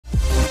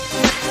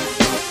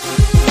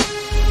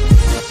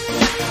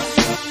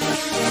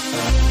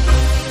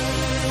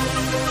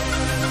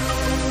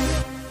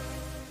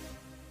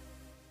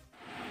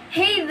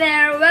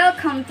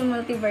to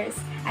Multiverse.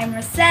 I'm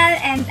Rosel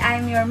and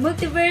I'm your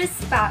Multiverse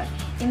pal.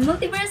 In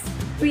Multiverse,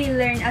 we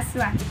learn as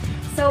one.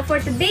 So for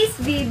today's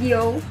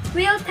video,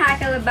 we'll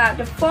tackle about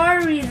the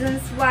 4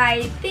 reasons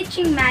why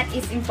teaching math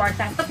is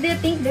important. What do you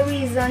think the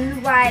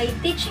reason why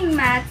teaching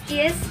math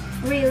is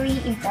really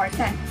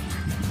important?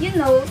 You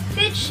know,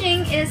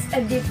 teaching is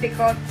a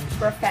difficult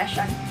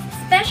profession.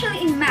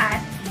 Especially in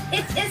math,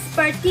 it is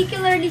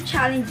particularly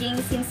challenging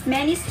since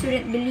many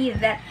students believe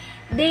that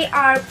they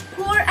are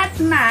poor at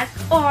math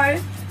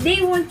or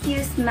they won't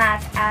use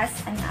math as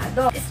an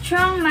adult.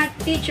 Strong math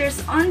teachers,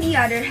 on the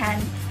other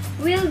hand,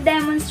 will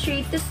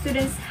demonstrate to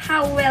students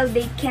how well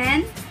they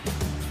can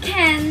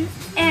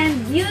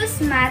and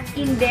use math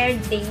in their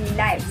daily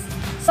lives.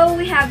 So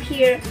we have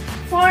here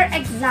 4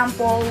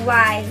 examples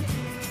why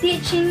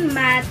teaching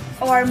math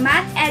or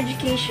math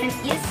education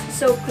is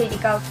so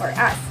critical for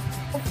us.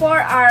 For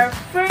our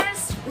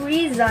first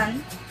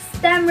reason,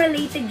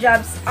 STEM-related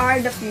jobs are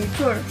the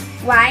future.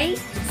 Why?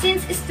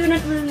 Since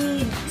students will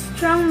need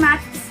strong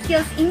math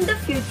skills in the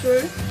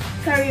future,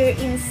 career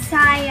in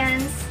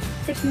science,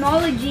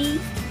 technology,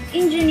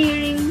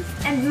 engineering,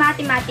 and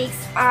mathematics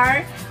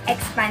are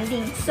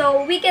expanding.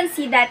 So we can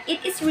see that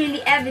it is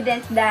really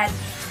evident that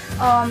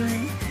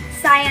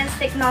science,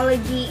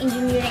 technology,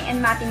 engineering,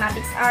 and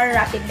mathematics are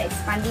rapidly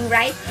expanding,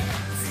 right?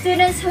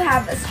 Students who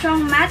have a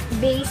strong math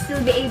base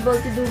will be able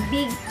to do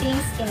big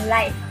things in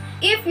life.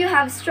 If you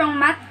have strong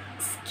math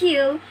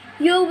skill,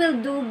 you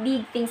will do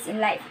big things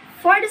in life.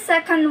 For the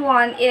second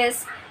one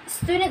is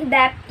student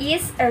debt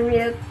is a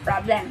real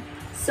problem.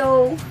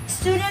 So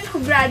students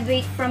who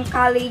graduate from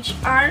college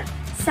are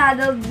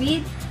saddled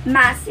with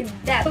massive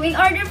debt. So in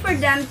order for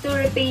them to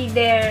repay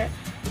their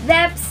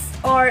debts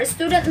or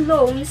student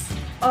loans,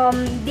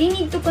 they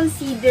need to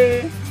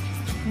consider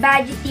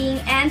budgeting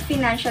and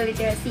financial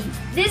literacy.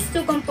 These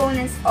 2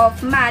 components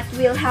of math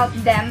will help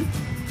them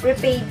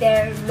repay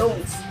their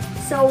loans.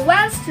 So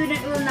while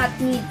students will not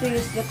need to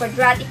use the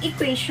quadratic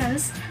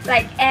equations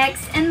like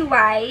x and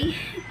y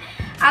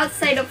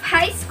outside of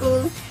high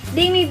school,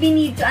 they maybe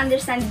need to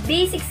understand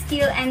basic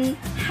skill and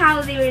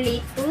how they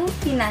relate to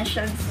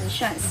financial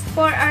decisions.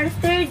 For our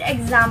third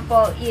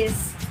example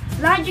is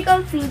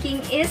logical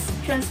thinking is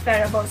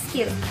transferable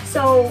skill.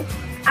 So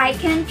I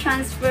can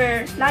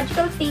transfer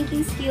logical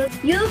thinking skills.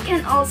 You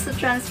can also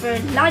transfer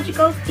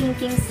logical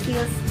thinking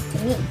skills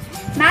to me.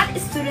 Math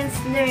students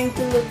learn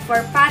to look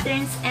for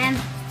patterns and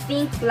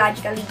think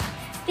logically.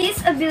 These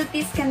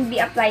abilities can be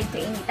applied to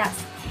any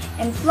task.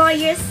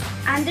 Employers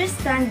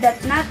understand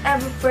that not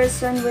every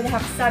person would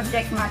have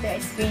subject matter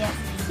experience,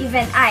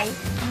 even I,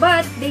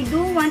 but they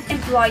do want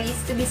employees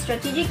to be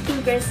strategic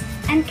thinkers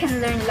and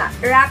can learn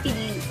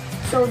rapidly.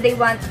 So they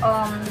want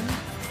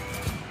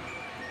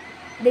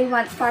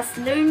fast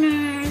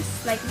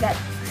learners like that.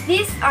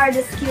 These are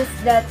the skills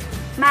that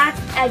math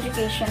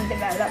education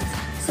develops.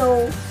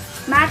 So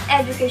math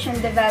education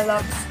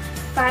develops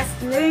fast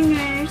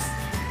learners,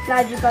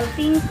 logical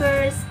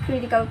thinkers,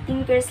 critical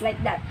thinkers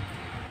like that.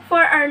 For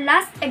our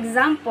last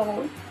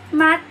example,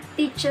 math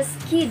teaches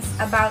kids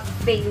about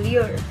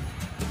failure.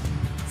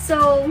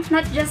 So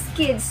not just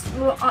kids,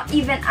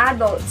 even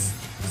adults.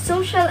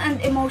 Social and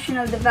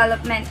emotional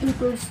development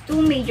includes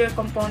 2 major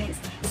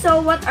components.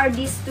 So what are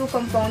these 2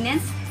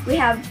 components? We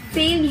have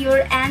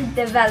failure and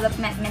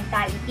development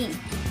mentality.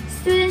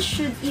 Students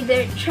should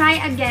either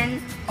try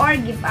again or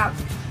give up.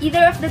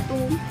 Either of the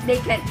 2,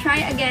 they can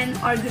try again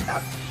or give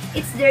up.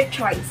 It's their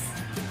choice.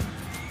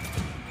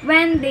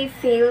 When they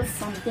fail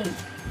something,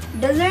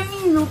 the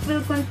learning loop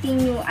will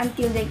continue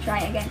until they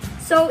try again.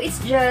 So it's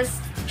just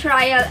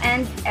trial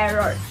and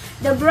error.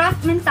 The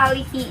growth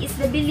mentality is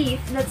the belief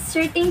that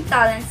certain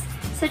talents,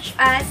 such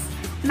as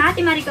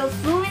mathematical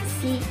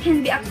fluency,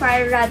 can be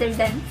acquired rather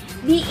than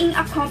being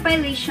a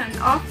compilation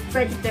of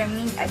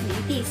predetermined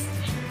abilities.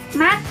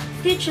 Math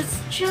teaches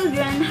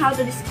children how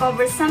to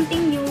discover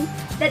something new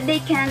that they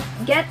can't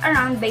get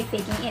around by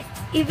faking it.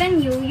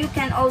 Even you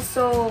can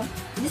also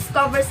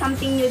discover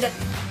something new that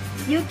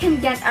you can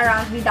get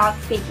around without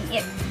faking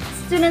it.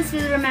 Students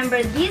will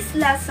remember these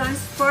lessons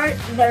for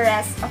the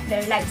rest of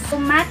their lives. So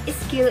math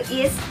skill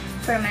is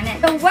permanent.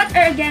 So what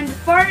are again the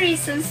 4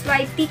 reasons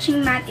why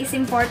teaching math is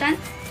important?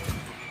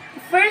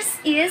 First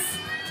is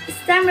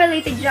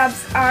STEM-related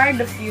jobs are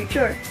the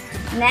future.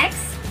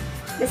 Next,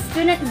 the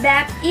student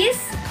debt is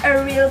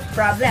a real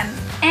problem.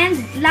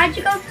 And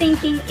logical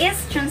thinking is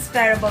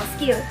transferable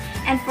skill.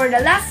 And for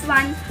the last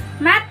one,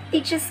 math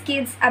teaches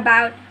kids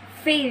about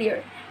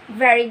failure.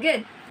 Very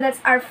good. That's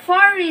our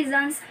 4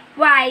 reasons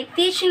why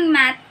teaching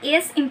math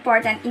is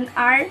important in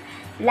our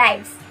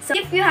lives. So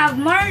if you have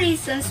more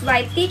reasons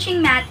why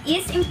teaching math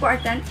is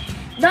important,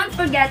 don't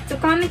forget to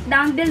comment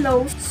down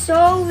below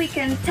so we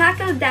can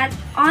tackle that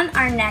on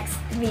our next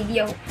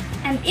video.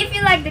 And if you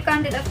like the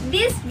content of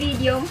this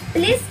video,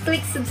 please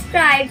click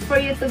subscribe for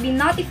you to be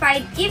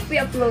notified if we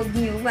upload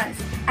new ones.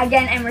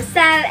 Again, I'm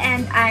Rosel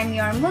and I'm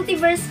your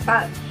Multiverse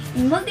pal.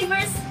 In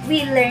Multiverse,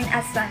 we learn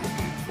as one.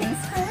 Thanks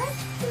for watching.